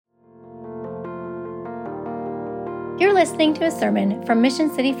You're listening to a sermon from Mission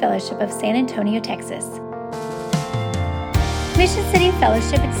City Fellowship of San Antonio, Texas. Mission City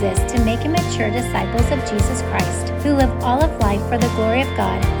Fellowship exists to make and mature disciples of Jesus Christ who live all of life for the glory of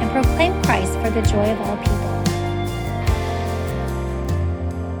God and proclaim Christ for the joy of all people.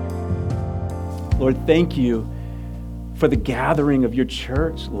 Lord, thank you for the gathering of your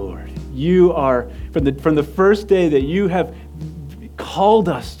church, Lord. You are, from the first day that you have called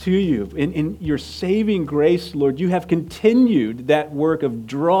us to you in your saving grace, Lord, you have continued that work of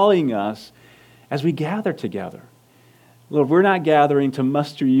drawing us as we gather together. Lord, we're not gathering to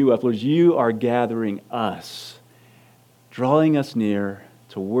muster you up, Lord. You are gathering us, drawing us near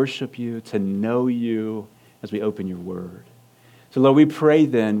to worship you, to know you as we open your word. So, Lord, we pray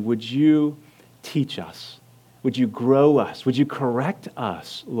then, would you teach us? Would you grow us? Would you correct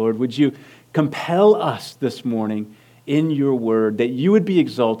us, Lord? Would you compel us this morning in your word, that you would be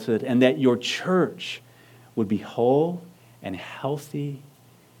exalted and that your church would be whole and healthy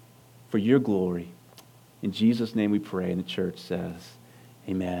for your glory. In Jesus' name we pray, and the church says,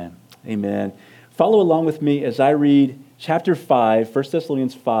 amen. Amen. Follow along with me as I read chapter 5, 1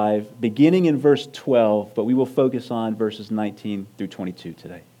 Thessalonians 5, beginning in verse 12, but we will focus on verses 19 through 22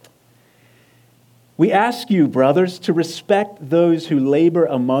 today. We ask you, brothers, to respect those who labor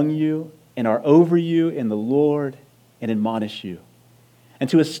among you and are over you in the Lord and admonish you, and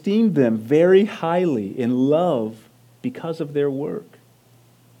to esteem them very highly in love because of their work.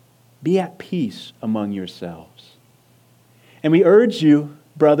 Be at peace among yourselves. And we urge you,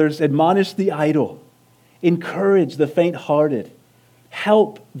 brothers, admonish the idle, encourage the faint-hearted,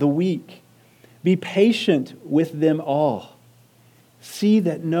 help the weak, be patient with them all. See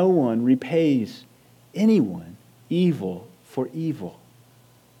that no one repays anyone evil for evil,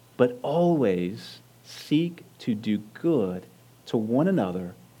 but always seek to do good to one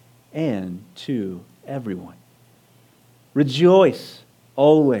another and to everyone. Rejoice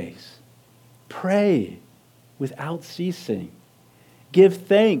always. Pray without ceasing. Give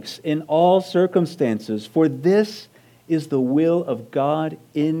thanks in all circumstances, for this is the will of God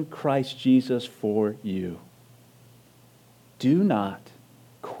in Christ Jesus for you. Do not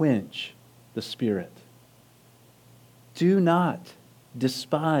quench the Spirit. Do not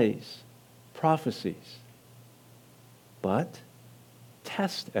despise prophecies, but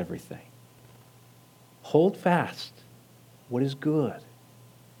test everything. Hold fast what is good.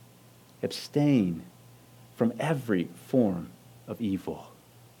 Abstain from every form of evil.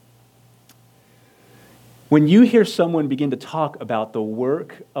 When you hear someone begin to talk about the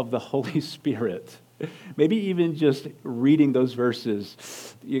work of the Holy Spirit, maybe even just reading those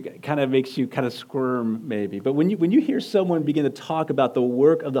verses, it kind of makes you kind of squirm maybe. But when you hear someone begin to talk about the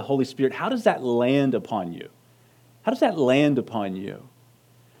work of the Holy Spirit, how does that land upon you? How does that land upon you?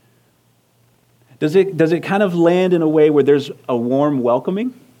 Does it kind of land in a way where there's a warm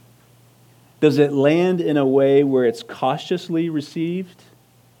welcoming? Does it land in a way where it's cautiously received?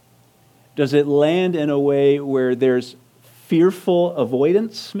 Does it land in a way where there's fearful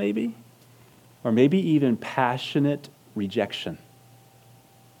avoidance maybe? Or maybe even passionate rejection?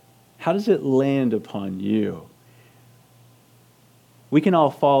 How does it land upon you? We can all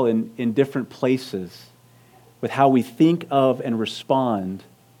fall in different places with how we think of and respond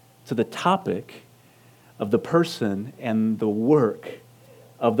to the topic of the person and the work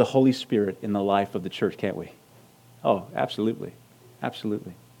of the Holy Spirit in the life of the church, can't we? Oh, absolutely.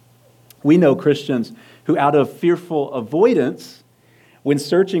 Absolutely. We know Christians who, out of fearful avoidance, when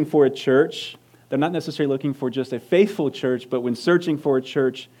searching for a church, they're not necessarily looking for just a faithful church, but when searching for a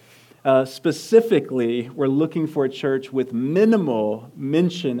church, specifically, we're looking for a church with minimal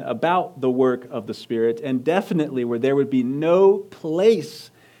mention about the work of the Spirit, and definitely where there would be no place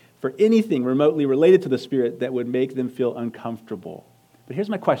for anything remotely related to the Spirit that would make them feel uncomfortable. But here's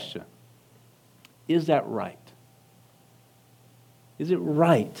my question. Is that right? Is it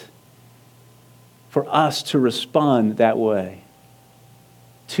right for us to respond that way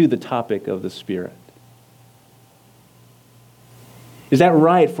to the topic of the Spirit? Is that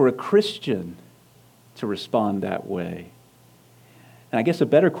right for a Christian to respond that way? And I guess a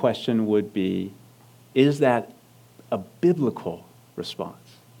better question would be, is that a biblical response?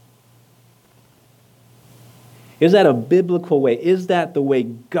 Is that a biblical way? Is that the way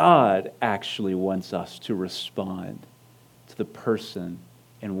God actually wants us to respond to the person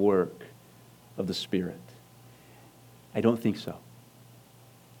and work of the Spirit? I don't think so.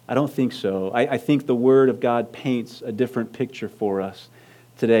 I don't think so. I think the Word of God paints a different picture for us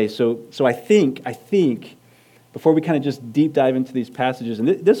today. So I think before we kind of just deep dive into these passages, and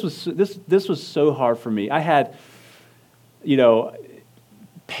this was so hard for me. I had,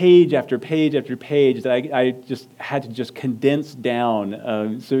 page after page after page that I just had to just condense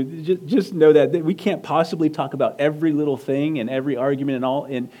down. So just know that we can't possibly talk about every little thing and every argument and all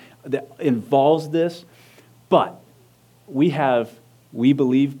that involves this, but we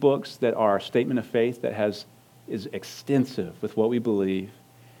believe books that are a statement of faith that is extensive with what we believe.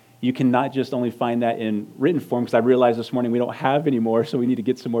 You cannot just only find that in written form, because I realized this morning we don't have any more, so we need to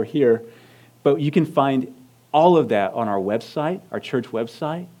get some more here. But you can find all of that on our website, our church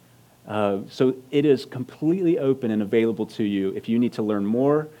website. So it is completely open and available to you if you need to learn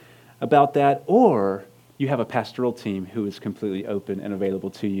more about that, or you have a pastoral team who is completely open and available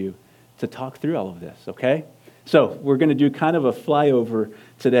to you to talk through all of this, okay? So we're going to do kind of a flyover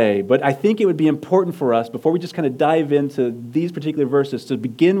today, but I think it would be important for us, before we just kind of dive into these particular verses, to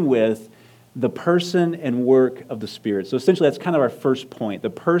begin with the person and work of the Spirit. So essentially that's kind of our first point, the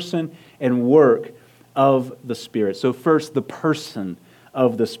person and work of the Spirit. So first, the person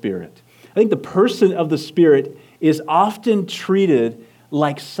of the Spirit. I think the person of the Spirit is often treated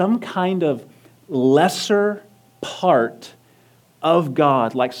like some kind of lesser part of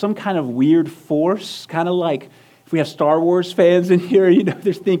God, like some kind of weird force, kind of like if we have Star Wars fans in here,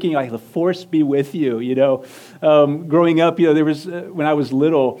 they're thinking like the force be with you, Growing up, there was, when I was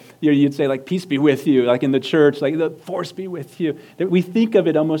little, you'd say like peace be with you, like in the church, like the force be with you. We think of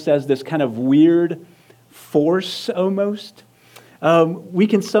it almost as this kind of weird force almost. We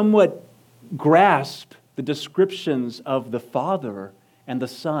can somewhat grasp the descriptions of the Father and the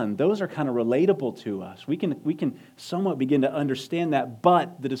Son. Those are kind of relatable to us. We can somewhat begin to understand that,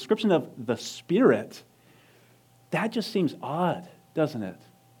 but the description of the Spirit, that just seems odd, doesn't it?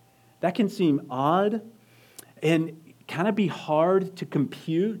 That can seem odd and kind of be hard to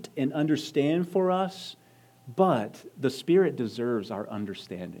compute and understand for us, but the Spirit deserves our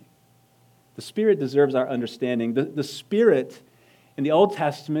understanding. The Spirit deserves our understanding. The Spirit in the Old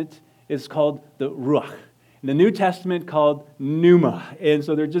Testament is called the Ruach. In the New Testament called Pneuma. And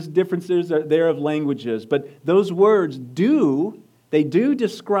so there are just differences there of languages. But those words do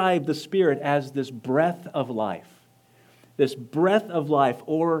describe the Spirit as this breath of life. This breath of life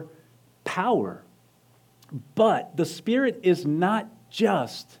or power. But the Spirit is not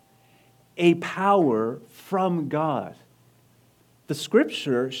just a power from God. The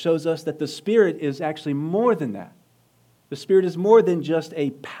Scripture shows us that the Spirit is actually more than that. The Spirit is more than just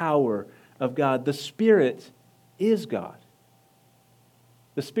a power of God. The Spirit is God.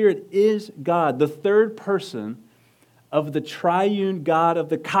 The Spirit is God, the third person of the triune God of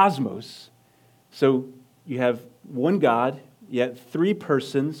the cosmos. So you have one God, yet three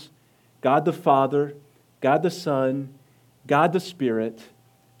persons, God the Father, God the Son, God the Spirit,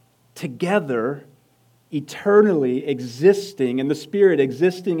 together, eternally existing, and the Spirit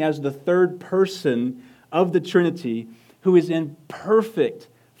existing as the third person of the Trinity, who is in perfect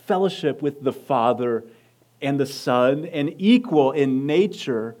fellowship with the Father and the Son, and equal in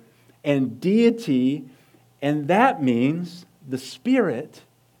nature and deity, and that means the Spirit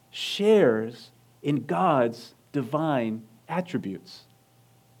shares in God's divine attributes.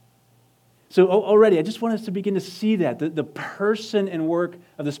 So already, I just want us to begin to see that, the person and work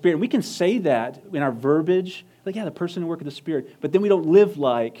of the Spirit. And we can say that in our verbiage, like, yeah, the person and work of the Spirit, but then we don't live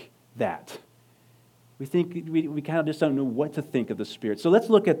like that. We think, we kind of just don't know what to think of the Spirit. So let's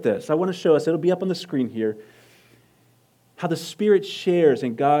look at this. I want to show us, it'll be up on the screen here, how the Spirit shares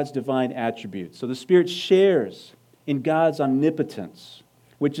in God's divine attributes. So the Spirit shares in God's omnipotence,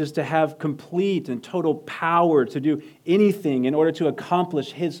 which is to have complete and total power to do anything in order to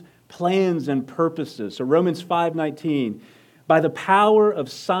accomplish His plans and purposes. So Romans 5:19, by the power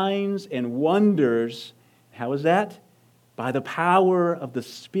of signs and wonders, how is that? By the power of the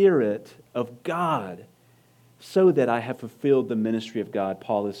Spirit of God, so that I have fulfilled the ministry of God,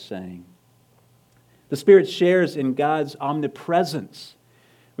 Paul is saying. The Spirit shares in God's omnipresence,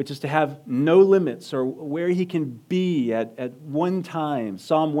 which is to have no limits or where He can be at one time.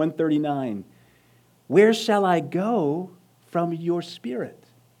 Psalm 139, where shall I go from your Spirit?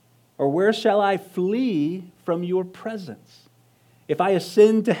 Or where shall I flee from your presence? If I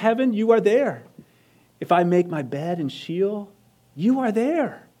ascend to heaven, you are there. If I make my bed in Sheol, you are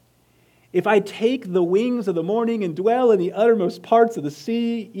there. If I take the wings of the morning and dwell in the uttermost parts of the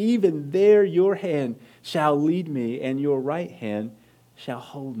sea, even there your hand shall lead me, and your right hand shall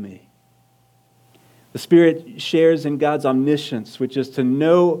hold me. The Spirit shares in God's omniscience, which is to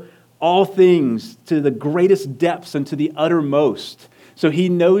know all things to the greatest depths and to the uttermost. So He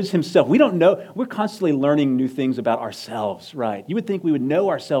knows Himself. We don't know. We're constantly learning new things about ourselves, right? You would think we would know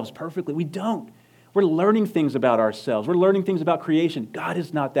ourselves perfectly. We don't. We're learning things about ourselves. We're learning things about creation. God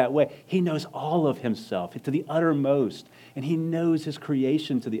is not that way. He knows all of himself to the uttermost, and he knows his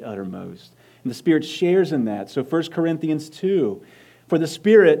creation to the uttermost. And the Spirit shares in that. So 1 Corinthians 2, for the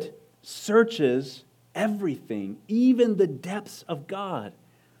Spirit searches everything, even the depths of God.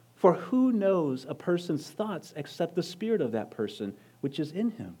 For who knows a person's thoughts except the spirit of that person which is in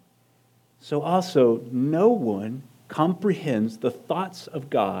him? So also no one comprehends the thoughts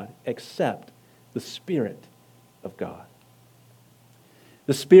of God except the Spirit of God.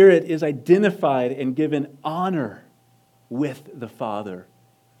 The Spirit is identified and given honor with the Father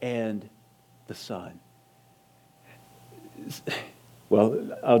and the Son.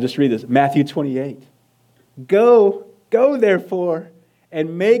 Well, I'll just read this. Matthew 28. Go therefore,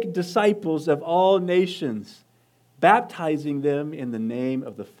 and make disciples of all nations, baptizing them in the name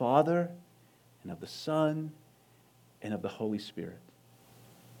of the Father and of the Son and of the Holy Spirit.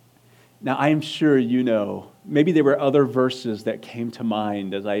 Now, I am sure you know, maybe there were other verses that came to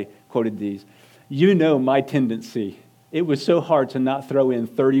mind as I quoted these. You know my tendency. It was so hard to not throw in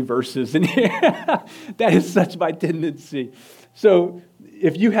 30 verses in here. That is such my tendency. So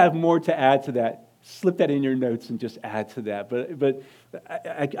if you have more to add to that, slip that in your notes and just add to that. But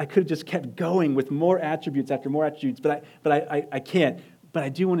I could have just kept going with more attributes after more attributes, but I can't. But I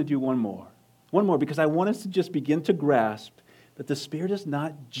do want to do one more. One more, because I want us to just begin to grasp that the Spirit is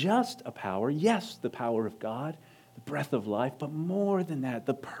not just a power. Yes, the power of God, the breath of life, but more than that,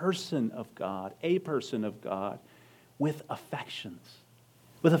 the person of God, a person of God, with affections.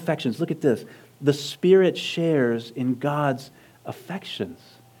 With affections. Look at this. The Spirit shares in God's affections,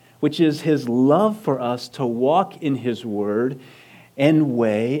 which is his love for us to walk in his word and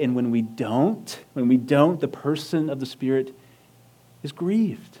way. And when we don't, the person of the Spirit is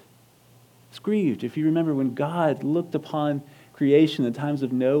grieved. It's grieved. If you remember when God looked upon creation in the times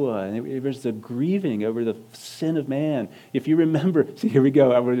of Noah, and there was the grieving over the sin of man. If you remember, see, here we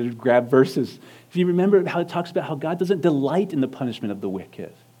go. I'm going to grab verses. If you remember how it talks about how God doesn't delight in the punishment of the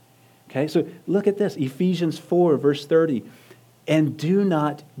wicked. Okay, so look at this. Ephesians 4, verse 30. And do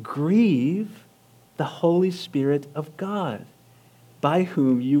not grieve the Holy Spirit of God, by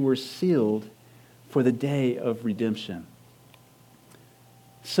whom you were sealed for the day of redemption.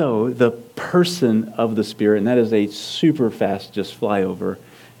 So the person of the Spirit, and that is a super fast just flyover,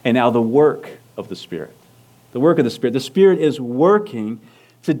 and now the work of the Spirit. The work of the Spirit. The Spirit is working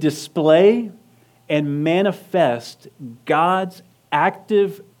to display and manifest God's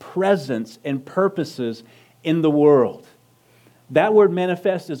active presence and purposes in the world. That word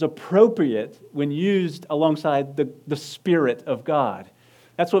manifest is appropriate when used alongside the Spirit of God.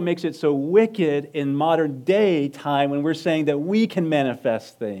 That's what makes it so wicked in modern day time when we're saying that we can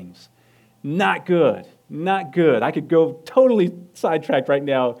manifest things. Not good. Not good. I could go totally sidetracked right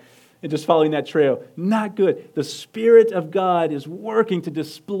now and just following that trail. Not good. The Spirit of God is working to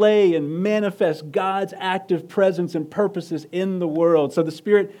display and manifest God's active presence and purposes in the world. So the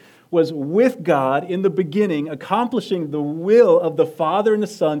Spirit was with God in the beginning, accomplishing the will of the Father and the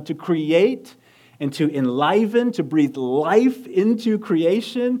Son to create and to enliven, to breathe life into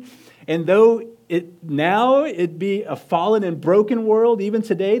creation. And though it be a fallen and broken world, even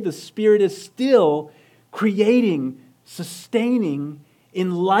today, the Spirit is still creating, sustaining,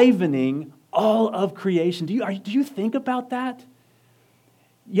 enlivening all of creation. Do you think about that?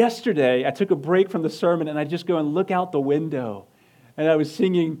 Yesterday, I took a break from the sermon and I just go and look out the window. And I was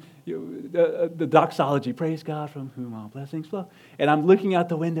singing the doxology, praise God from whom all blessings flow. And I'm looking out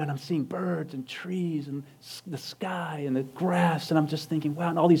the window and I'm seeing birds and trees and the sky and the grass. And I'm just thinking, wow,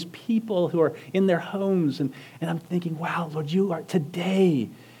 and all these people who are in their homes. And I'm thinking, wow, Lord, today,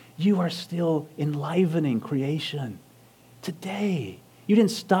 you are still enlivening creation. Today. You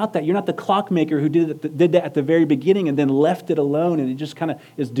didn't stop that. You're not the clockmaker who did that at the very beginning and then left it alone and it just kind of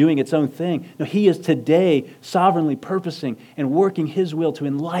is doing its own thing. No, he is today sovereignly purposing and working his will to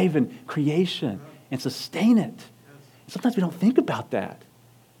enliven creation and sustain it. Sometimes we don't think about that.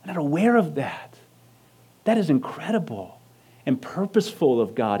 We're not aware of that. That is incredible and purposeful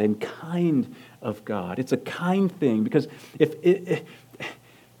of God and kind of God. It's a kind thing because if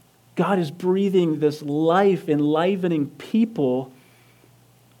God is breathing this life, enlivening people.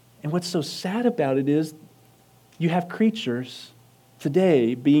 And what's so sad about it is you have creatures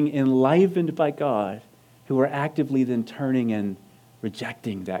today being enlivened by God who are actively then turning and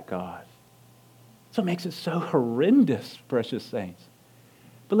rejecting that God. So it makes it so horrendous, precious saints.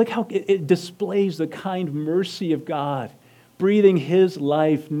 But look how it displays the kind mercy of God breathing his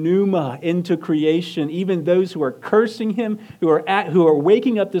life, pneuma, into creation. Even those who are cursing him, who are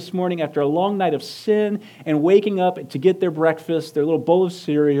waking up this morning after a long night of sin and waking up to get their breakfast, their little bowl of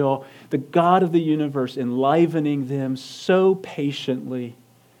cereal, the God of the universe enlivening them so patiently,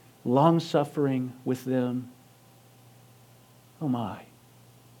 long-suffering with them. Oh my.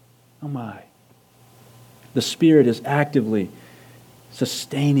 Oh my. The Spirit is actively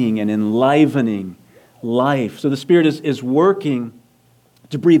sustaining and enlivening life. So the Spirit is working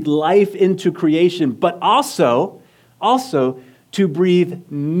to breathe life into creation, but also to breathe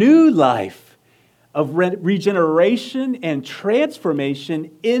new life of regeneration and transformation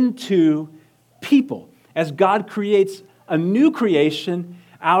into people. As God creates a new creation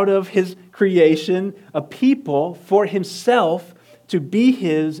out of his creation, a people for himself, to be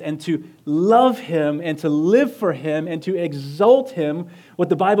his and to love him and to live for him and to exalt him, what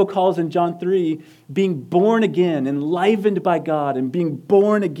the Bible calls in John 3, being born again, enlivened by God and being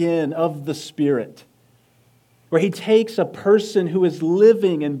born again of the Spirit. Where he takes a person who is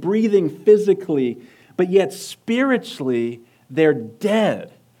living and breathing physically, but yet spiritually they're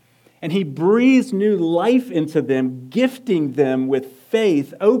dead. And he breathes new life into them, gifting them with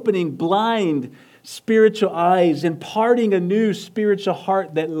faith, opening blind spiritual eyes, imparting a new spiritual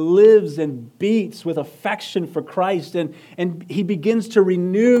heart that lives and beats with affection for Christ. And he begins to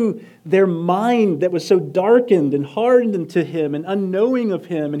renew their mind that was so darkened and hardened to him and unknowing of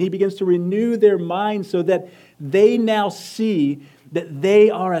him. And he begins to renew their mind so that they now see that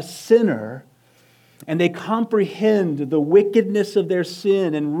they are a sinner, and they comprehend the wickedness of their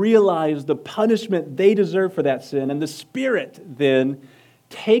sin and realize the punishment they deserve for that sin. And the Spirit then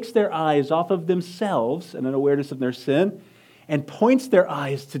takes their eyes off of themselves and an awareness of their sin and points their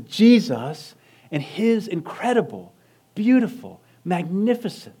eyes to Jesus and his incredible, beautiful,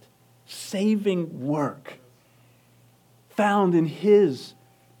 magnificent, saving work found in his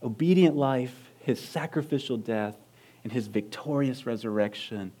obedient life, his sacrificial death, and his victorious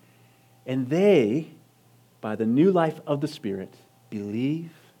resurrection. And they, by the new life of the Spirit,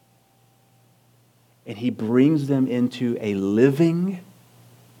 believe, and he brings them into a living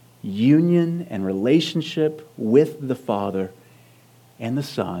union and relationship with the Father and the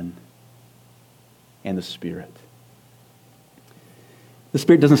Son and the Spirit. The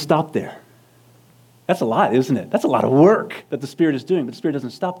Spirit doesn't stop there. That's a lot, isn't it? That's a lot of work that the Spirit is doing, but the Spirit doesn't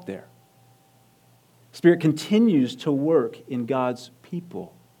stop there. The Spirit continues to work in God's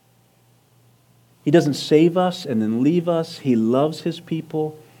people. He doesn't save us and then leave us. He loves his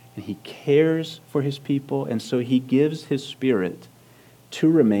people and he cares for his people, and so he gives his Spirit to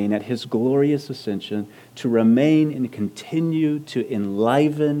remain at his glorious ascension, to remain and continue to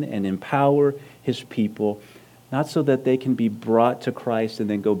enliven and empower his people, not so that they can be brought to Christ and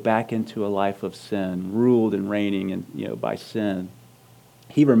then go back into a life of sin, ruled and reigning and by sin.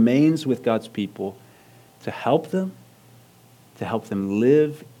 He remains with God's people to help them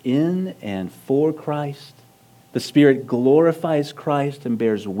live in and for Christ. The Spirit glorifies Christ and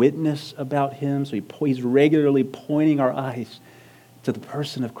bears witness about him, so he's regularly pointing our eyes to the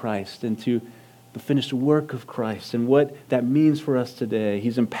person of Christ and to the finished work of Christ and what that means for us today.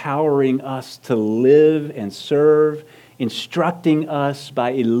 He's empowering us to live and serve, instructing us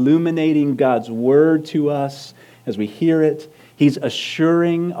by illuminating God's word to us as we hear it. He's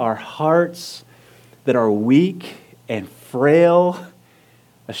assuring our hearts that are weak and frail,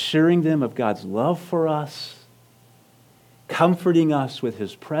 assuring them of God's love for us, comforting us with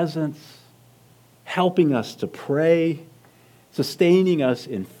his presence, helping us to pray, sustaining us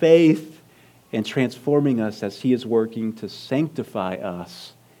in faith, and transforming us as he is working to sanctify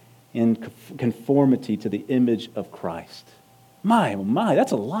us in conformity to the image of Christ. My, oh my,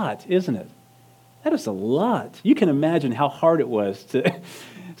 that's a lot, isn't it? That is a lot. You can imagine how hard it was to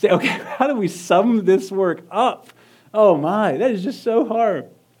say, okay, how do we sum this work up? Oh my, that is just so hard.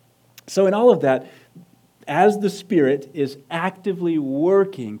 So in all of that, as the Spirit is actively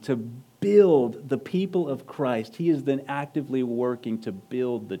working to build the people of Christ, he is then actively working to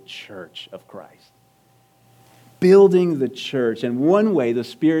build the church of Christ. Building the church. And one way the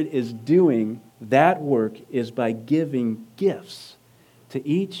Spirit is doing that work is by giving gifts to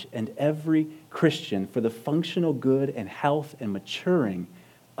each and every Christian for the functional good and health and maturing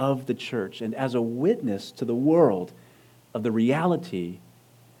of the church, and as a witness to the world of the reality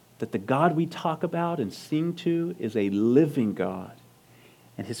that the God we talk about and sing to is a living God.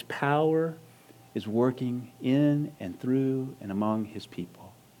 And his power is working in and through and among his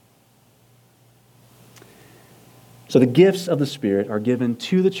people. So the gifts of the Spirit are given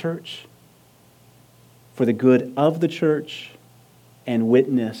to the church for the good of the church and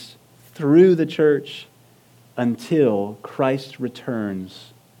witness through the church until Christ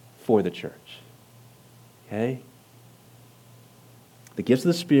returns for the church. Okay? The gifts of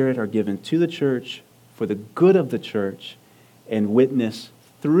the Spirit are given to the church for the good of the church and witness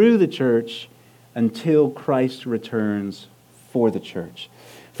through the church until Christ returns for the church.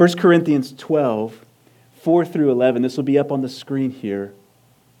 1 Corinthians 12, 4 through 11. This will be up on the screen here.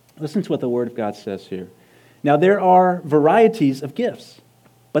 Listen to what the Word of God says here. Now there are varieties of gifts,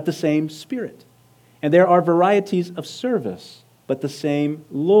 but the same Spirit. And there are varieties of service, but the same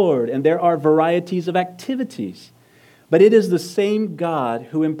Lord. And there are varieties of activities, but it is the same God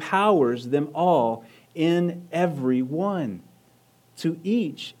who empowers them all in every one. To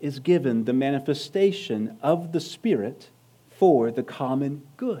each is given the manifestation of the Spirit for the common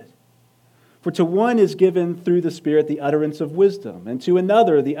good. For to one is given through the Spirit the utterance of wisdom, and to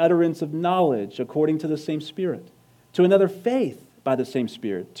another the utterance of knowledge according to the same Spirit, to another faith by the same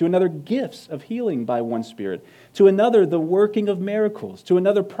Spirit, to another gifts of healing by one Spirit, to another the working of miracles, to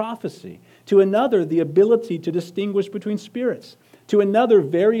another prophecy, to another the ability to distinguish between spirits, to another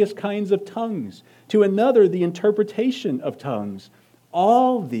various kinds of tongues, to another the interpretation of tongues.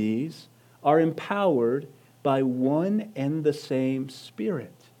 All these are empowered by one and the same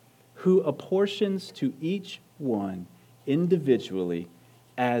Spirit, who apportions to each one individually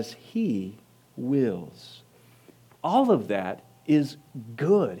as He wills. All of that is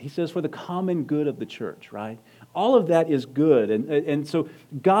good. He says for the common good of the church, right? All of that is good. And so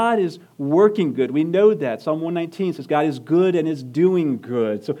God is working good. We know that. Psalm 119 says God is good and is doing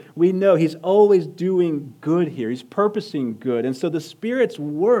good. So we know He's always doing good here. He's purposing good. And so the Spirit's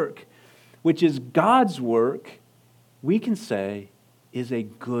work, which is God's work, we can say is a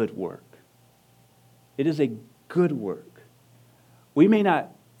good work. It is a good work. We may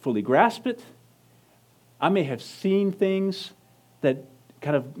not fully grasp it. I may have seen things that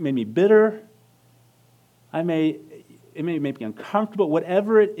kind of made me bitter. It may make me uncomfortable.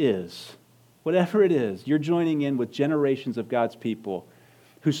 Whatever it is, you're joining in with generations of God's people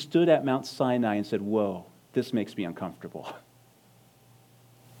who stood at Mount Sinai and said, whoa, this makes me uncomfortable.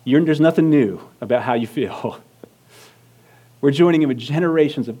 There's nothing new about how you feel. We're joining in with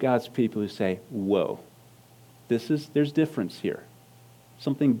generations of God's people who say, whoa, there's difference here.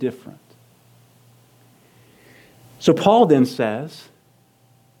 Something different. So Paul then says,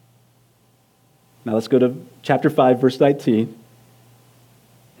 now let's go to chapter 5, verse 19.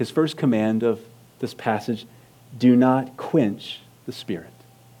 His first command of this passage, do not quench the Spirit.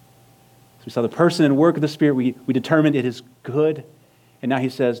 So we saw the person and work of the Spirit. We determined it is good. And now he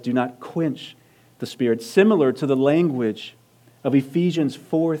says, do not quench the Spirit. Similar to the language of Ephesians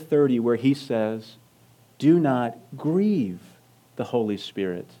 4:30, where he says, do not grieve the Holy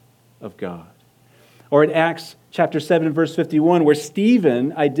Spirit of God. Or in Acts chapter 7, verse 51, where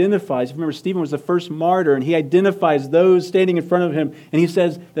Stephen identifies, remember Stephen was the first martyr, and he identifies those standing in front of him, and he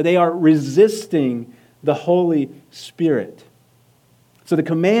says that they are resisting the Holy Spirit. So the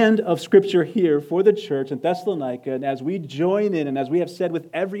command of Scripture here for the church in Thessalonica, and as we join in, and as we have said with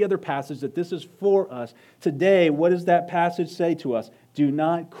every other passage that this is for us, today, what does that passage say to us? Do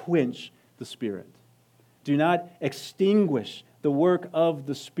not quench the Spirit. Do not extinguish the work of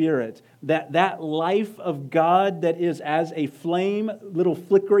the Spirit. That life of God that is as a flame, little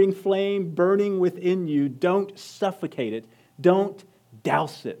flickering flame burning within you, don't suffocate it. Don't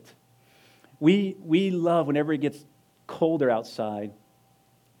douse it. We love, whenever it gets colder outside,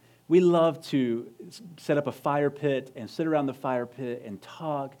 we love to set up a fire pit and sit around the fire pit and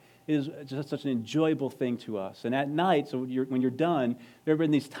talk. It is just such an enjoyable thing to us. And at night, so when you're done, there have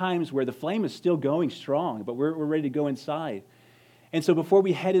been these times where the flame is still going strong, but we're ready to go inside. And so before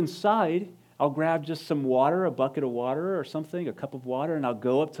we head inside, I'll grab just some water, a bucket of water or something, a cup of water, and I'll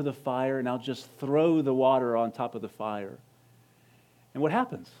go up to the fire and I'll just throw the water on top of the fire. And what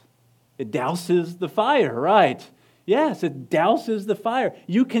happens? It douses the fire, right? Yes, it douses the fire.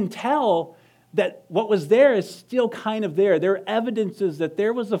 You can tell that what was there is still kind of there. There are evidences that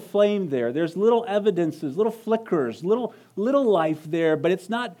there was a flame there. There's little evidences, little flickers, little life there, but it's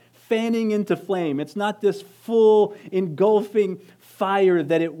not fanning into flame. It's not this full engulfing fire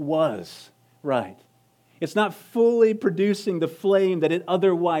that it was, right? It's not fully producing the flame that it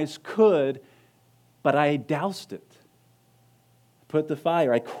otherwise could, but I doused it. Put the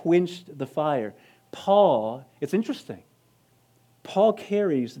fire, I quenched the fire. Paul, it's interesting. Paul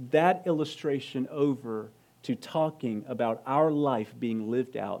carries that illustration over to talking about our life being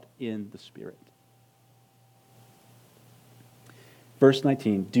lived out in the Spirit. Verse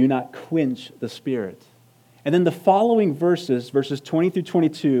 19, do not quench the Spirit. And then the following verses 20 through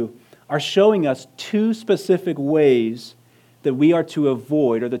 22, are showing us two specific ways that we are to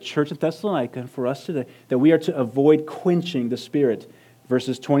avoid, or the church of Thessalonica, for us today, that we are to avoid quenching the Spirit.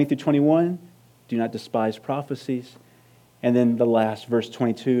 Verses 20 through 21, do not despise prophecies. And then the last, verse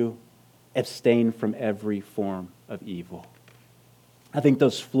 22, abstain from every form of evil. I think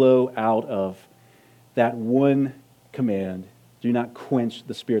those flow out of that one command, do not quench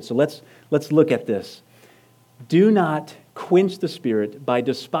the Spirit. So let's look at this. Do not quench the Spirit by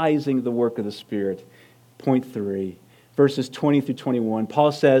despising the work of the Spirit. Point 3, verses 20 through 21.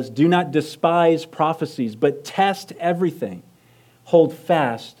 Paul says, do not despise prophecies, but test everything. Hold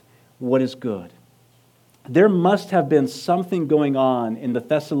fast what is good. There must have been something going on in the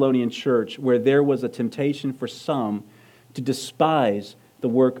Thessalonian church where there was a temptation for some to despise the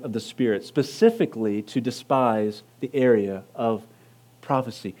work of the Spirit, specifically to despise the area of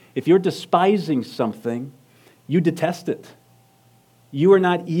prophecy. If you're despising something, you detest it. You are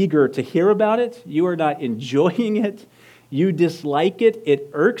not eager to hear about it. You are not enjoying it. You dislike it. It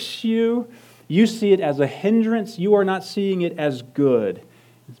irks you. You see it as a hindrance. You are not seeing it as good.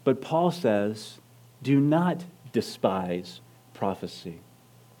 But Paul says, do not despise prophecy.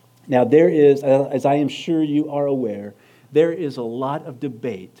 Now, there is, as I am sure you are aware, there is a lot of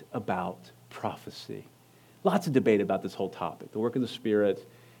debate about prophecy. Lots of debate about this whole topic, the work of the Spirit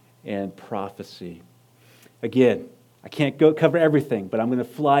and prophecy. Again, I can't cover everything, but I'm going to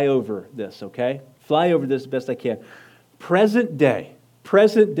fly over this, okay? Fly over this as best I can. Present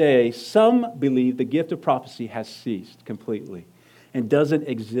day, some believe the gift of prophecy has ceased completely and doesn't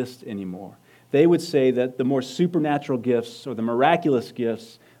exist anymore. They would say that the more supernatural gifts or the miraculous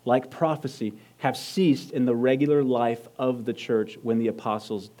gifts like prophecy have ceased in the regular life of the church when the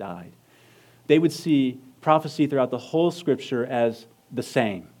apostles died. They would see prophecy throughout the whole Scripture as the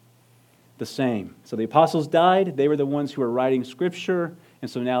same. So the apostles died. They were the ones who were writing Scripture.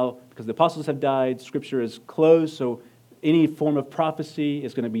 And so now, because the apostles have died, Scripture is closed. So any form of prophecy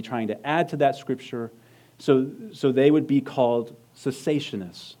is going to be trying to add to that Scripture. So they would be called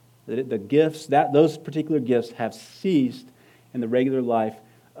cessationists. The gifts, those particular gifts have ceased in the regular life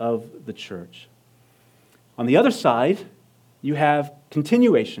of the church. On the other side, you have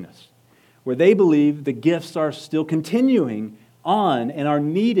continuationists, where they believe the gifts are still continuing on and are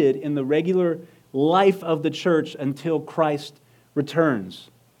needed in the regular life of the church until Christ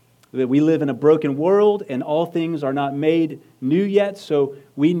returns. That we live in a broken world and all things are not made new yet, so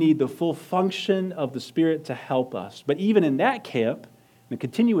we need the full function of the Spirit to help us. But even in that camp, the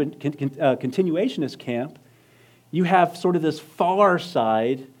continuationist camp, you have sort of this far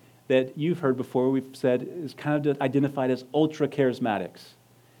side that you've heard before, we've said is kind of identified as ultra-charismatics.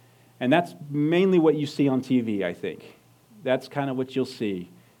 And that's mainly what you see on TV, I think. That's kind of what you'll see.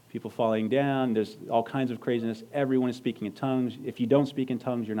 People falling down, there's all kinds of craziness. Everyone is speaking in tongues. If you don't speak in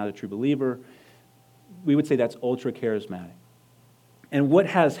tongues, you're not a true believer. We would say that's ultra-charismatic. And what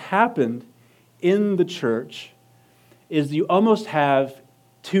has happened in the church is you almost have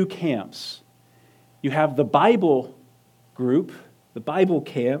two camps. You have the Bible group, the Bible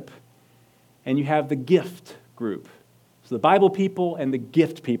camp, and you have the gift group. So the Bible people and the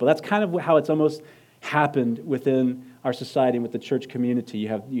gift people. That's kind of how it's almost happened within our society and with the church community.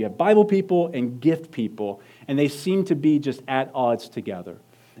 You have Bible people and gift people, and they seem to be just at odds together.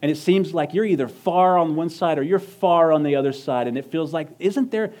 And it seems like you're either far on one side or you're far on the other side, and it feels like,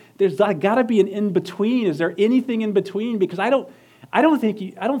 there's got to be an in-between. Is there anything in between? Because I don't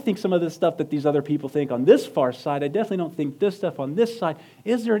think some of this stuff that these other people think on this far side, I definitely don't think this stuff on this side.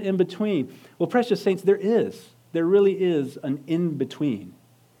 Is there an in-between? Well, precious saints, there is. There really is an in-between.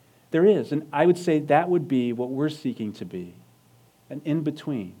 There is, and I would say that would be what we're seeking to be, an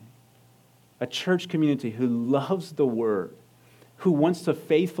in-between. A church community who loves the Word, who wants to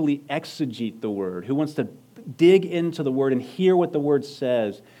faithfully exegete the Word, who wants to dig into the Word and hear what the Word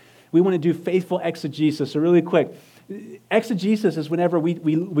says. We want to do faithful exegesis. So really quick, exegesis is whenever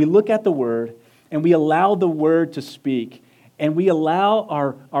we look at the Word and we allow the Word to speak, and we allow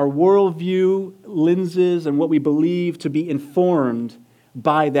our worldview lenses and what we believe to be informed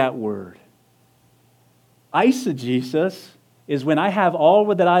by that Word. Eisegesis is when I have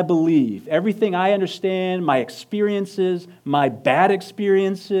all that I believe, everything I understand, my experiences, my bad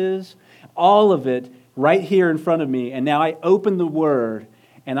experiences, all of it right here in front of me, and now I open the Word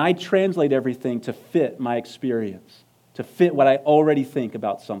and I translate everything to fit my experience, to fit what I already think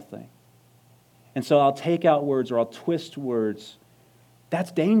about something. And so I'll take out words or I'll twist words.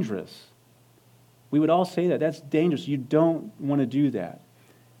 That's dangerous. We would all say that. That's dangerous. You don't want to do that.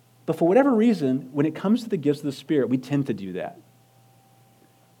 But for whatever reason, when it comes to the gifts of the Spirit, we tend to do that.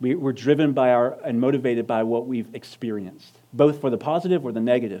 We're driven by and motivated by what we've experienced, both for the positive or the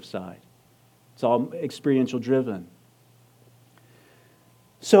negative side. It's all experiential driven.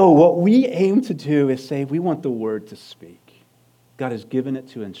 So what we aim to do is say we want the Word to speak. God has given it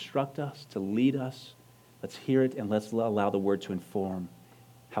to instruct us, to lead us. Let's hear it and let's allow the Word to inform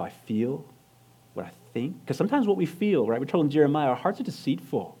how I feel, what I think. Because sometimes what we feel, right? We're told in Jeremiah, our hearts are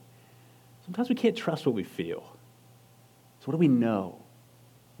deceitful. Sometimes we can't trust what we feel. So what do we know?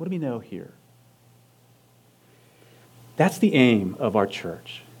 What do we know here? That's the aim of our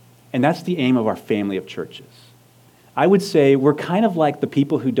church. And that's the aim of our family of churches. I would say we're kind of like the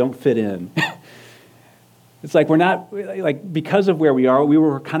people who don't fit in. It's like we're not, like because of where we are,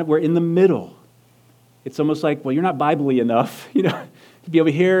 we're in the middle. It's almost like, well, you're not Bible-y enough, to be over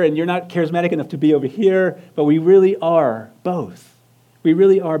here, and you're not charismatic enough to be over here, but we really are both. We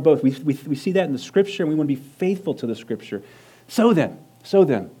really are both. We see that in the Scripture, and we want to be faithful to the Scripture. So then,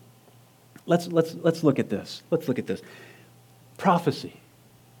 let's look at this. Let's look at this. Prophecy.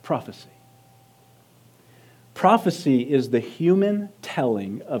 Prophecy is the human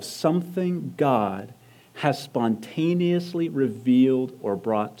telling of something God has spontaneously revealed or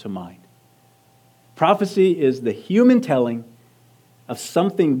brought to mind. Prophecy is the human telling of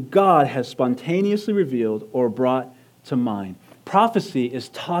something God has spontaneously revealed or brought to mind. Prophecy is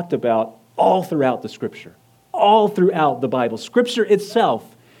talked about all throughout the Scripture, all throughout the Bible. Scripture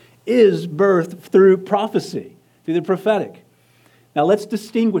itself is birthed through prophecy, through the prophetic. Now let's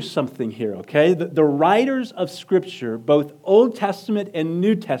distinguish something here, okay? The writers of Scripture, both Old Testament and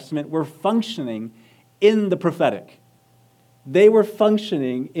New Testament, were functioning in the prophetic. They were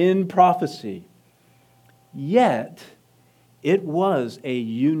functioning in prophecy. Yet, it was a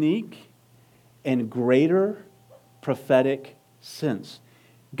unique and greater prophetic sense.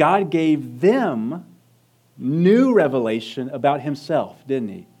 God gave them new revelation about Himself, didn't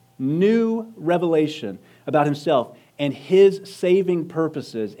He? New revelation about Himself and His saving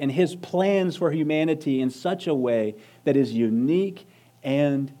purposes and His plans for humanity in such a way that is unique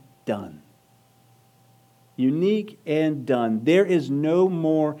and done. Unique and done. There is no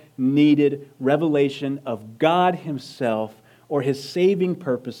more needed revelation of God Himself or His saving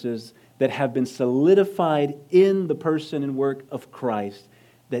purposes that have been solidified in the person and work of Christ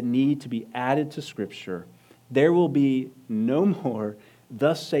that need to be added to Scripture. There will be no more,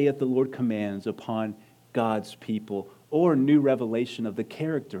 thus saith the Lord commands upon God's people, or new revelation of the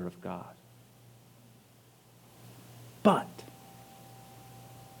character of God. But,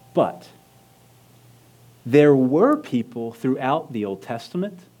 there were people throughout the Old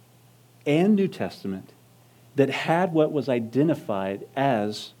Testament and New Testament that had what was identified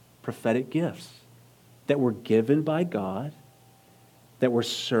as prophetic gifts that were given by God, that were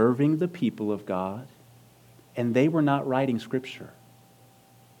serving the people of God, and they were not writing Scripture.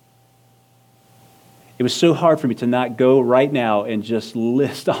 It was so hard for me to not go right now and just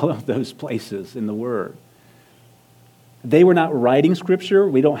list all of those places in the Word. They were not writing Scripture.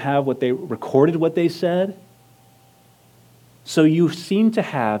 We don't have what they recorded, what they said. So you seem to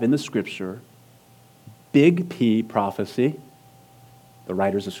have in the Scripture big P prophecy, the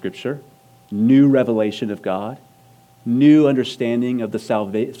writers of Scripture, new revelation of God, new understanding of the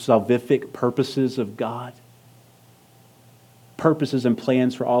salvific purposes of God, purposes and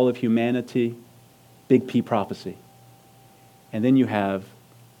plans for all of humanity, big P prophecy. And then you have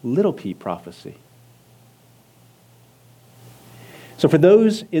little p prophecy. So for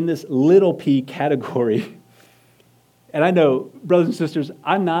those in this little p category, and I know, brothers and sisters,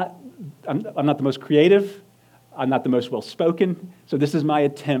 I'm not the most creative, I'm not the most well-spoken, so this is my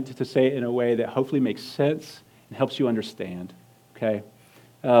attempt to say it in a way that hopefully makes sense and helps you understand, okay?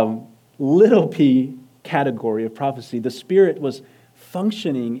 Little p category of prophecy, the Spirit was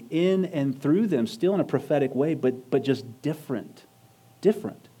functioning in and through them still in a prophetic way, but just different.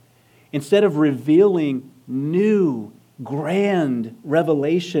 Instead of revealing new, grand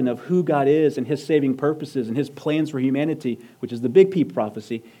revelation of who God is and His saving purposes and His plans for humanity, which is the big P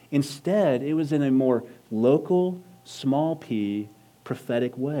prophecy, instead it was in a more local, small p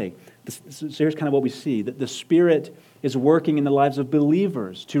prophetic way. So here's kind of what we see, that the Spirit is working in the lives of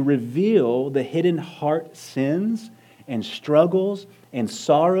believers to reveal the hidden heart sins and struggles and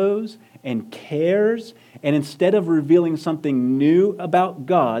sorrows and cares. And instead of revealing something new about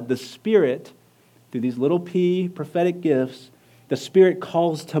God, the Spirit, through these little p prophetic gifts, the Spirit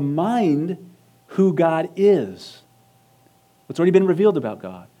calls to mind who God is. What's already been revealed about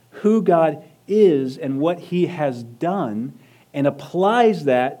God. Who God is and what He has done, and applies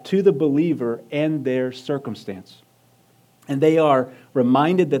that to the believer and their circumstance. And they are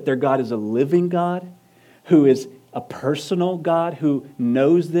reminded that their God is a living God, who is a personal God, who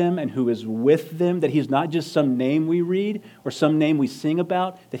knows them and who is with them, that He's not just some name we read or some name we sing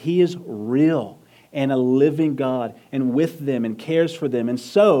about, that He is real and a living God and with them and cares for them. And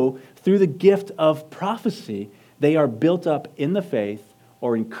so, through the gift of prophecy, they are built up in the faith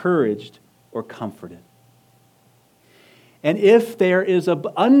or encouraged or comforted. And if there is an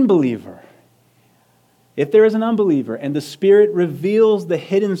unbeliever, and the Spirit reveals the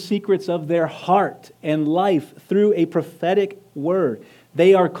hidden secrets of their heart and life through a prophetic word,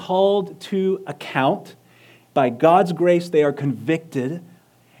 they are called to account. By God's grace, they are convicted,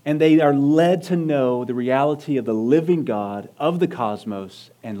 and they are led to know the reality of the living God of the cosmos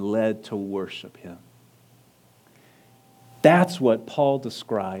and led to worship Him. That's what Paul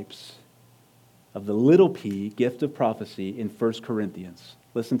describes of the little p, gift of prophecy, in 1 Corinthians.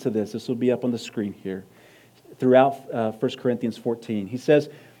 Listen to this. This will be up on the screen here. Throughout 1 Corinthians 14. He says,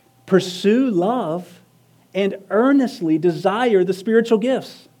 pursue love and earnestly desire the spiritual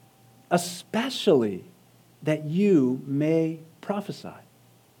gifts, especially that you may prophesy.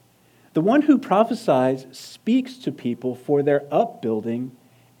 The one who prophesies speaks to people for their upbuilding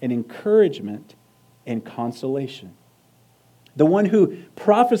and encouragement and consolation. The one who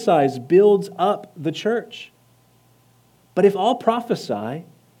prophesies builds up the church. But if all prophesy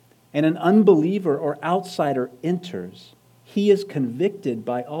and an unbeliever or outsider enters, he is convicted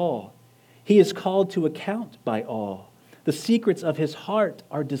by all. He is called to account by all. The secrets of his heart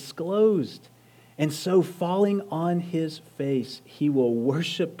are disclosed. And so, falling on his face, he will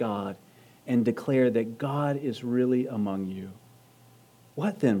worship God and declare that God is really among you.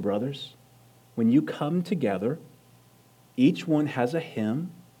 What then, brothers? When you come together, each one has a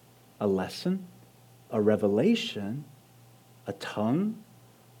hymn, a lesson, a revelation, a tongue,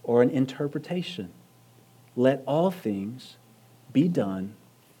 or an interpretation. Let all things be done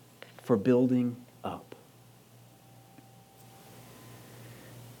for building up.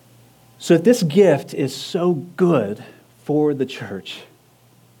 So if this gift is so good for the church,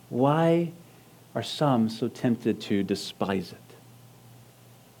 why are some so tempted to despise it?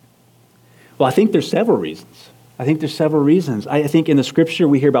 Well, I think there's several reasons. I think in the Scripture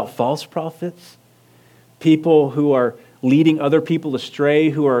we hear about false prophets, people who are leading other people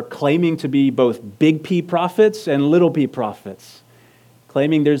astray, who are claiming to be both big P prophets and little p prophets,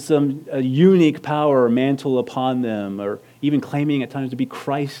 claiming there's some unique power or mantle upon them, or even claiming at times to be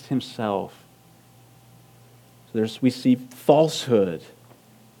Christ himself. So we see falsehood.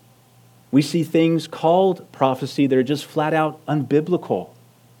 We see things called prophecy that are just flat out unbiblical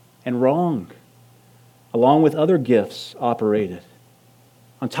and wrong, along with other gifts operated.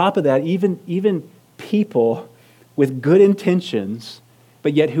 On top of that, even people with good intentions,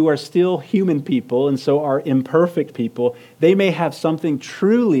 but yet who are still human people and so are imperfect people, they may have something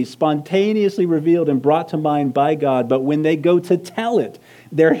truly spontaneously revealed and brought to mind by God, but when they go to tell it,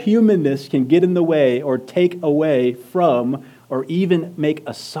 their humanness can get in the way or take away from or even make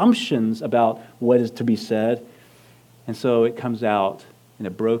assumptions about what is to be said. And so it comes out in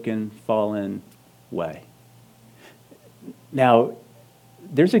a broken, fallen way. Now,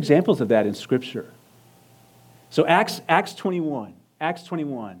 there's examples of that in Scripture. So Acts 21,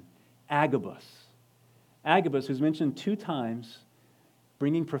 Agabus, who's mentioned 2 times,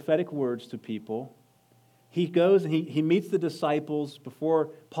 bringing prophetic words to people. He goes and he meets the disciples before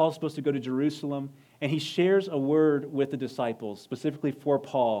Paul's supposed to go to Jerusalem, and he shares a word with the disciples, specifically for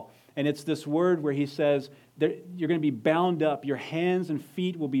Paul. And it's this word where he says, you're going to be bound up, your hands and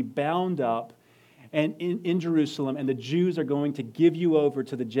feet will be bound up and in Jerusalem, and the Jews are going to give you over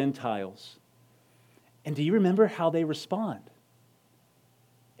to the Gentiles. And do you remember how they respond?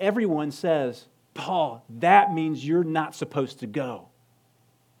 Everyone says, Paul, that means you're not supposed to go.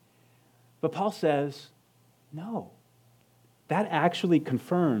 But Paul says, no, that actually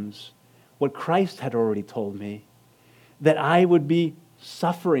confirms what Christ had already told me, that I would be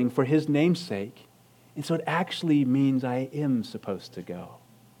suffering for his name's sake. And so it actually means I am supposed to go.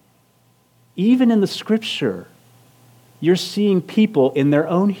 Even in the Scripture, you're seeing people in their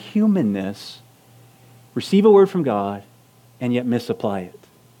own humanness receive a word from God and yet misapply it.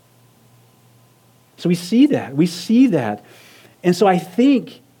 So we see that. And so I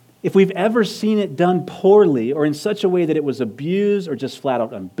think if we've ever seen it done poorly or in such a way that it was abused or just flat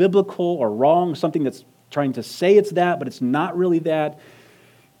out unbiblical or wrong, something that's trying to say it's that, but it's not really that,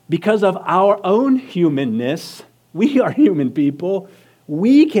 because of our own humanness, we are human people,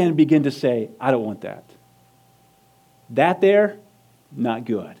 we can begin to say, I don't want that. That there, not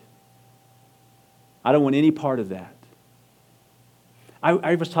good. I don't want any part of that.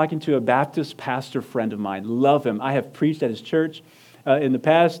 I was talking to a Baptist pastor friend of mine. Love him. I have preached at his church in the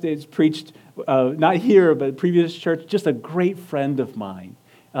past. It's preached, not here, but previous church. Just a great friend of mine.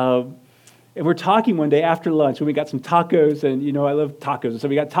 And we're talking one day after lunch when we got some tacos, and I love tacos. So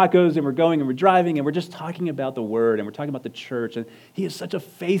we got tacos, and we're going and we're driving, and we're just talking about the Word, and we're talking about the church. And he is such a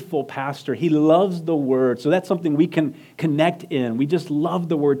faithful pastor. He loves the Word. So that's something we can connect in. We just love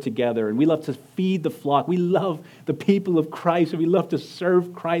the Word together, and we love to feed the flock. We love the people of Christ, and we love to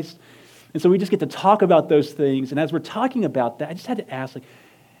serve Christ. And so we just get to talk about those things. And as we're talking about that, I just had to ask,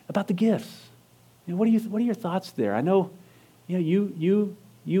 about the gifts. What are your thoughts there? I know, you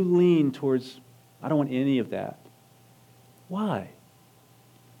lean towards, I don't want any of that. Why?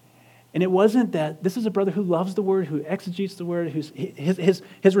 And it wasn't that, this is a brother who loves the Word, who exegetes the Word,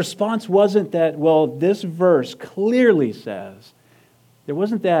 his response wasn't that, well, this verse clearly says. There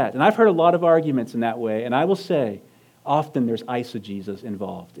wasn't that. And I've heard a lot of arguments in that way, and I will say, often there's eisegesis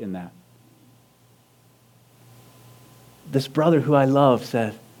involved in that. This brother who I love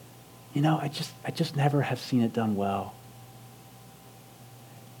said, I just never have seen it done well.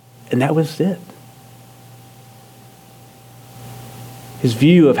 And that was it. His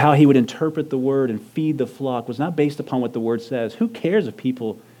view of how he would interpret the Word and feed the flock was not based upon what the Word says. Who cares if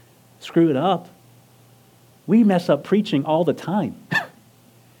people screw it up? We mess up preaching all the time.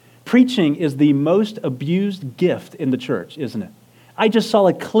 Preaching is the most abused gift in the church, isn't it? I just saw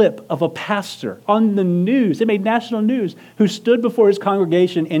a clip of a pastor on the news, it made national news, who stood before his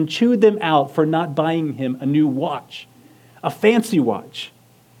congregation and chewed them out for not buying him a new watch, a fancy watch.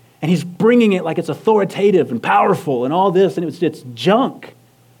 And he's bringing it like it's authoritative and powerful and all this, and it's junk.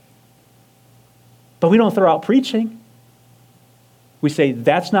 But we don't throw out preaching. We say,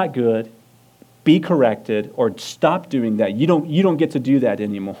 that's not good, be corrected, or stop doing that. You don't get to do that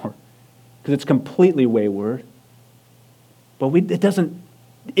anymore because it's completely wayward. But it doesn't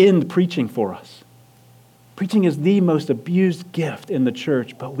end preaching for us. Preaching is the most abused gift in the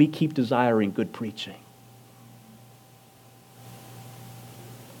church, but we keep desiring good preaching.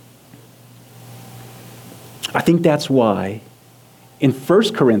 I think that's why in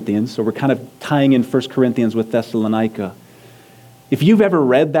 1 Corinthians, so we're kind of tying in 1 Corinthians with Thessalonica, if you've ever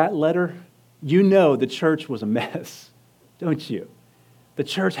read that letter, you know the church was a mess, don't you? The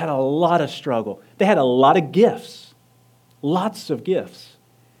church had a lot of struggle. They had a lot of gifts, lots of gifts,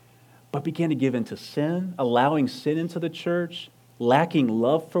 but began to give into sin, allowing sin into the church, lacking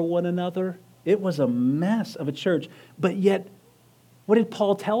love for one another. It was a mess of a church, but yet, what did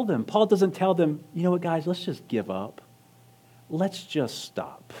Paul tell them? Paul doesn't tell them, you know what, guys, let's just give up. Let's just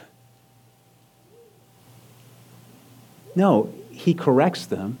stop. No, he corrects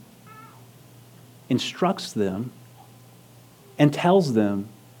them, instructs them, and tells them,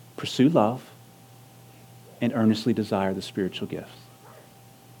 pursue love and earnestly desire the spiritual gifts.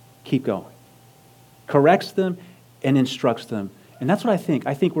 Keep going. Corrects them and instructs them. And that's what I think.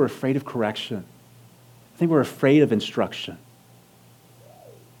 I think we're afraid of correction. I think we're afraid of instruction.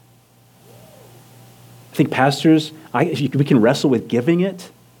 I think pastors, we can wrestle with giving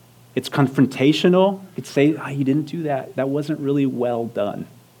it. It's confrontational. It's say, you didn't do that. That wasn't really well done.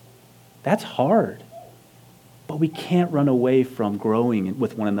 That's hard. But we can't run away from growing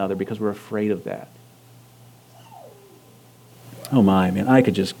with one another because we're afraid of that. Oh my, man, I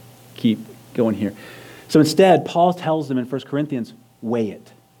could just keep going here. So instead, Paul tells them in 1 Corinthians, weigh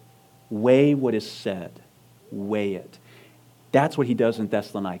it. Weigh what is said. Weigh it. That's what he does in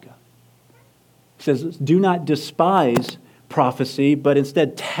Thessalonica. He says, do not despise prophecy, but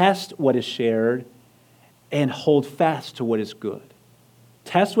instead test what is shared and hold fast to what is good.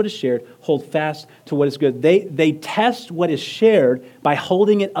 Test what is shared, hold fast to what is good. They test what is shared by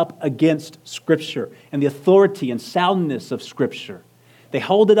holding it up against Scripture and the authority and soundness of Scripture. They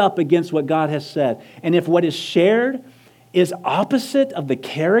hold it up against what God has said. And if what is shared is opposite of the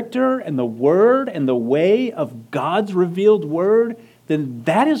character and the word and the way of God's revealed word, then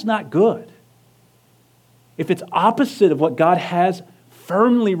that is not good. If it's opposite of what God has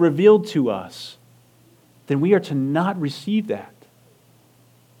firmly revealed to us, then we are to not receive that.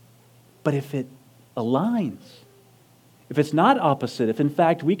 But if it aligns, if it's not opposite, if in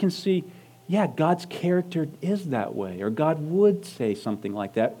fact we can see, yeah, God's character is that way, or God would say something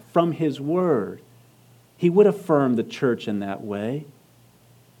like that from His Word, He would affirm the church in that way,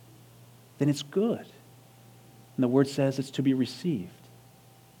 then it's good. And the Word says it's to be received.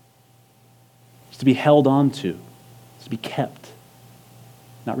 It's to be held on to. It's to be kept,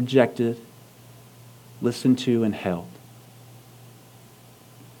 not rejected, listened to and held.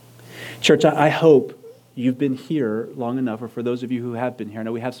 Church, I hope you've been here long enough, or for those of you who have been here, I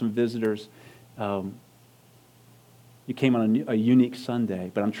know we have some visitors. You came on a unique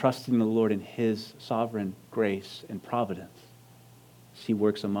Sunday, but I'm trusting the Lord in His sovereign grace and providence as He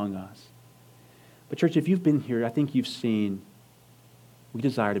works among us. But church, if you've been here, I think you've seen we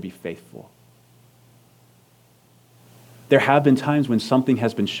desire to be faithful. There have been times when something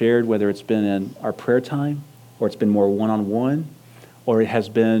has been shared, whether it's been in our prayer time, or it's been more one-on-one, or it has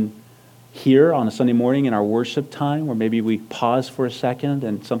been here on a Sunday morning in our worship time, where maybe we pause for a second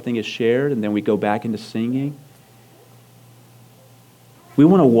and something is shared, and then we go back into singing. We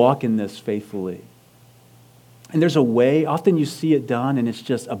want to walk in this faithfully. And there's a way, often you see it done, and it's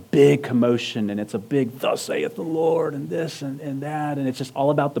just a big commotion, and it's a big, thus saith the Lord, and this and that, and it's just all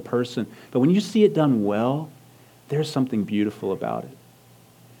about the person. But when you see it done well, there's something beautiful about it.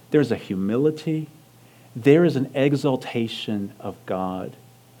 There's a humility. There is an exaltation of God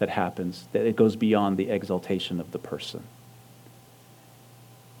that happens, that it goes beyond the exaltation of the person.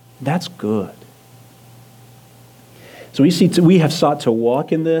 That's good. So we have sought to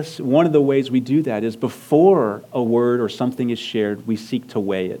walk in this. One of the ways we do that is before a word or something is shared, we seek to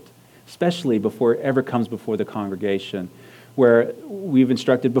weigh it, especially before it ever comes before the congregation, where we've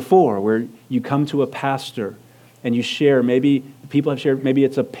instructed before, where you come to a pastor and you share, maybe people have shared, maybe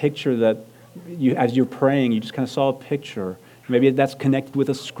it's a picture that you, as you're praying, you just kind of saw a picture. Maybe that's connected with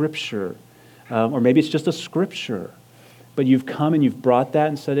a scripture, or maybe it's just a scripture. But you've come and you've brought that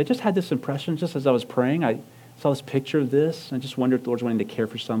and said, I just had this impression just as I was praying. I saw this picture of this, and I just wondered if the Lord's wanting to care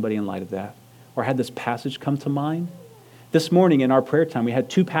for somebody in light of that. Or I had this passage come to mind. This morning in our prayer time, we had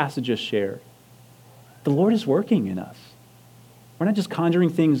 2 passages shared. The Lord is working in us. We're not just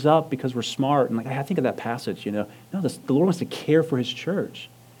conjuring things up because we're smart and like, I think of that passage, No, the Lord wants to care for His church.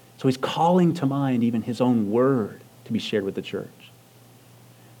 So He's calling to mind even His own word to be shared with the church.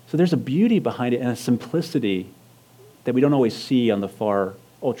 So there's a beauty behind it and a simplicity that we don't always see on the far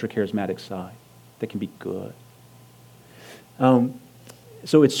ultra-charismatic side that can be good.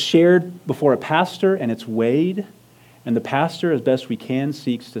 So it's shared before a pastor and it's weighed, and the pastor, as best we can,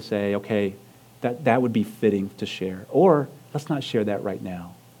 seeks to say, okay, that would be fitting to share. Or let's not share that right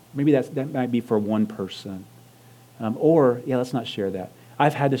now. Maybe that might be for one person. Let's not share that.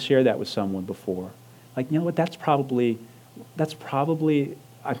 I've had to share that with someone before. Like, you know what, that's probably,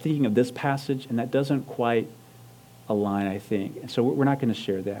 I'm thinking of this passage, and that doesn't quite align, I think. And so we're not going to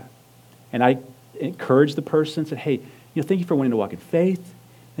share that. And I encouraged the person, said, hey, thank you for wanting to walk in faith.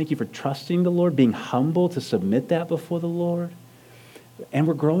 Thank you for trusting the Lord, being humble to submit that before the Lord. And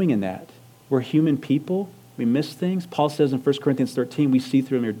we're growing in that. We're human people. We miss things. Paul says in 1 Corinthians 13, we see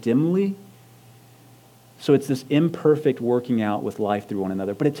through a mirror dimly. So it's this imperfect working out with life through one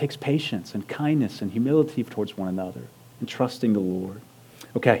another. But it takes patience and kindness and humility towards one another and trusting the Lord.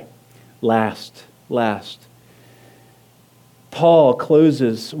 Okay, last. Paul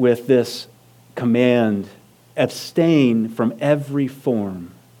closes with this command, abstain from every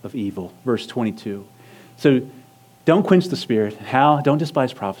form of evil. Verse 22. So don't quench the Spirit. How? Don't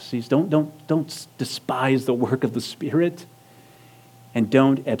despise prophecies. Don't despise the work of the Spirit. And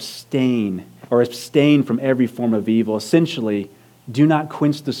don't abstain from every form of evil. Essentially, do not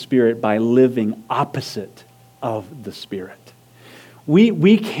quench the Spirit by living opposite of the Spirit.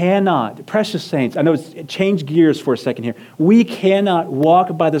 We cannot, precious saints, I know change gears for a second here. We cannot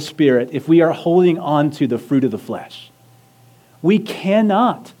walk by the Spirit if we are holding on to the fruit of the flesh. We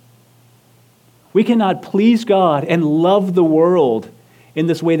cannot. We cannot please God and love the world in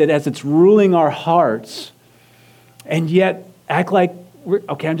this way that as it's ruling our hearts, and yet act like,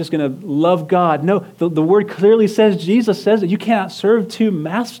 I'm just going to love God. No, the word clearly says, Jesus says that you cannot serve 2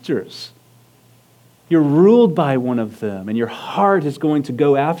 masters. You're ruled by one of them, and your heart is going to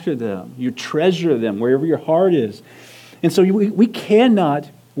go after them. You treasure them wherever your heart is. And so we cannot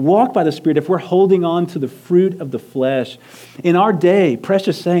walk by the Spirit if we're holding on to the fruit of the flesh. In our day,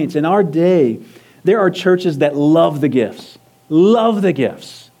 precious saints, there are churches that love the gifts. Love the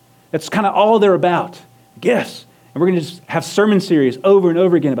gifts. That's kind of all they're about. Gifts. And we're going to just have sermon series over and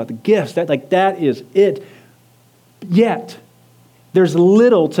over again about the gifts. That is it. Yet, there's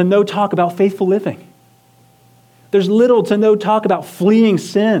little to no talk about faithful living. There's little to no talk about fleeing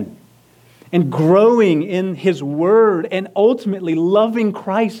sin and growing in His Word and ultimately loving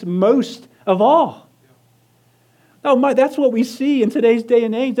Christ most of all. Oh, that's what we see in today's day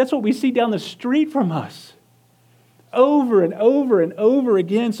and age. That's what we see down the street from us. Over and over and over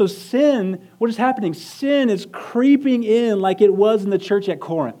again. So sin, what is happening? Sin is creeping in like it was in the church at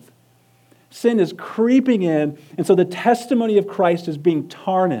Corinth. Sin is creeping in, and so the testimony of Christ is being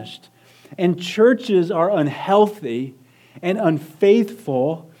tarnished. And churches are unhealthy and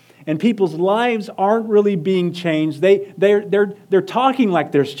unfaithful, and people's lives aren't really being changed. They're talking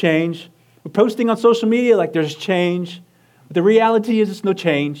like there's change. We're posting on social media like there's change. But the reality is it's no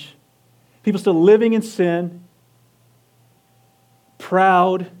change. People still living in sin,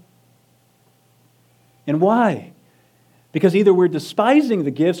 proud. And why? Because either we're despising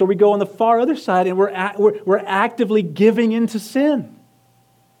the gifts or we go on the far other side and we're actively giving into sin.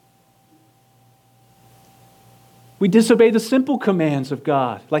 We disobey the simple commands of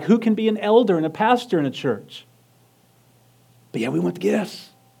God, like who can be an elder and a pastor in a church. But yeah, we want the gifts.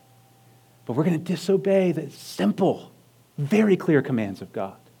 But we're going to disobey the simple, very clear commands of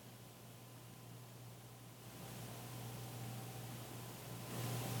God.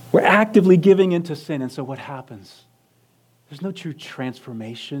 We're actively giving into sin, and so what happens? There's no true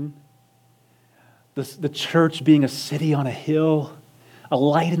transformation. The church being a city on a hill, a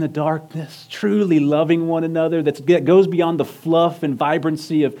light in the darkness, truly loving one another that goes beyond the fluff and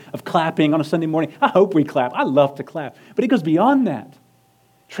vibrancy of clapping on a Sunday morning. I hope we clap. I love to clap. But it goes beyond that.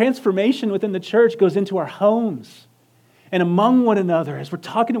 Transformation within the church goes into our homes and among one another as we're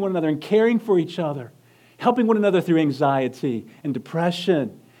talking to one another and caring for each other, helping one another through anxiety and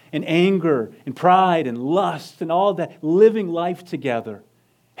depression and anger and pride and lust and all that, living life together,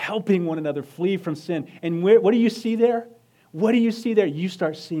 helping one another flee from sin. And what do you see there? What do you see there? You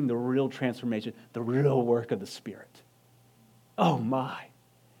start seeing the real transformation, the real work of the Spirit. Oh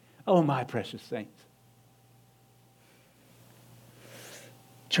my precious saints.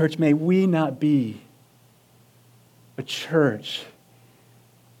 Church, may we not be a church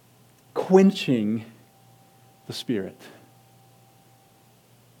quenching the Spirit.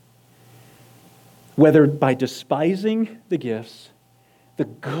 Whether by despising the gifts, the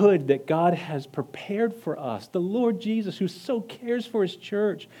good that God has prepared for us, the Lord Jesus, who so cares for His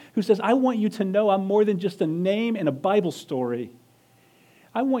church, who says, I want you to know I'm more than just a name and a Bible story.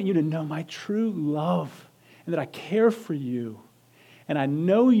 I want you to know my true love and that I care for you and I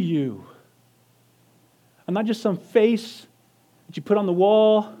know you. I'm not just some face that you put on the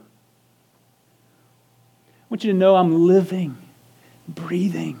wall. I want you to know I'm living,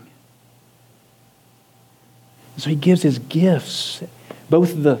 breathing. So He gives His gifts,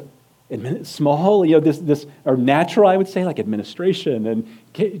 both the small, this or natural, I would say, like administration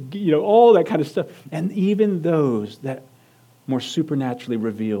and all that kind of stuff, and even those that more supernaturally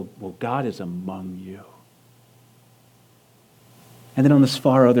revealed. Well, God is among you. And then on this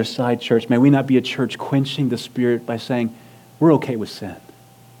far other side, church, may we not be a church quenching the Spirit by saying we're okay with sin.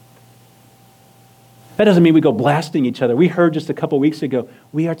 That doesn't mean we go blasting each other. We heard just a couple weeks ago,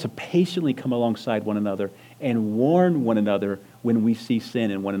 we are to patiently come alongside one another and warn one another when we see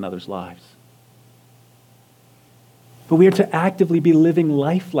sin in one another's lives. But we are to actively be living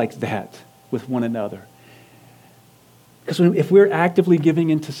life like that with one another. Because if we're actively giving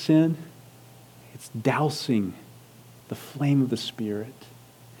into sin, it's dousing the flame of the Spirit.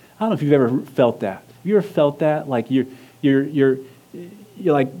 I don't know if you've ever felt that. Have you ever felt that? Like you're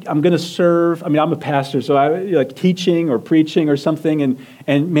like, I'm going to serve. I mean, I'm a pastor, so you're like teaching or preaching or something,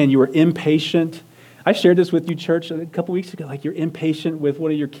 and man, you were impatient. I shared this with you, church, a couple weeks ago. Like you're impatient with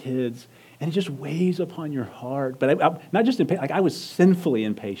one of your kids, and it just weighs upon your heart. But I'm not just impatient, like I was sinfully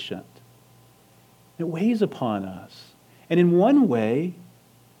impatient. It weighs upon us. And in one way,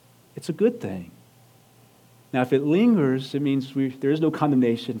 it's a good thing. Now, if it lingers, it means there is no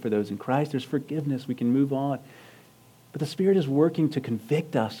condemnation for those in Christ. There's forgiveness. We can move on. But the Spirit is working to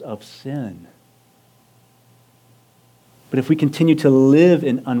convict us of sin. But if we continue to live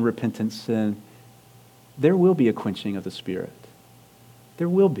in unrepentant sin, there will be a quenching of the Spirit. There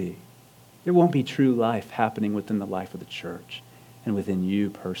will be. There won't be true life happening within the life of the church and within you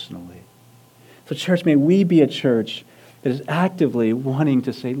personally. So church, may we be a church that is actively wanting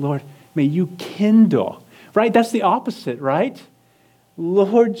to say, Lord, may you kindle. Right? That's the opposite, right?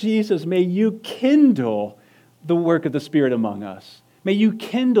 Lord Jesus, may you kindle the work of the Spirit among us. May you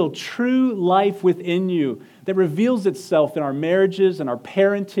kindle true life within you that reveals itself in our marriages and our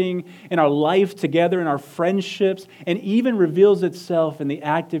parenting, in our life together, in our friendships, and even reveals itself in the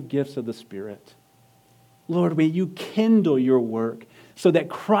active gifts of the Spirit. Lord, may you kindle your work so that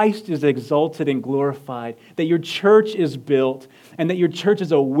Christ is exalted and glorified, that your church is built, and that your church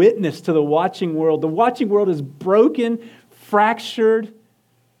is a witness to the watching world. The watching world is broken, fractured,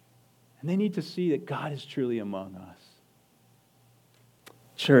 and they need to see that God is truly among us.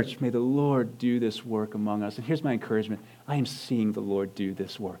 Church, may the Lord do this work among us. And here's my encouragement. I am seeing the Lord do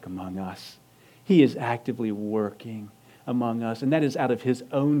this work among us. He is actively working among us, and that is out of His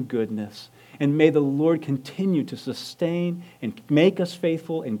own goodness. And may the Lord continue to sustain and make us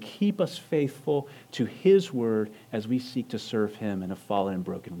faithful and keep us faithful to His word as we seek to serve Him in a fallen and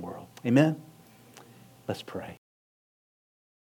broken world. Amen? Let's pray.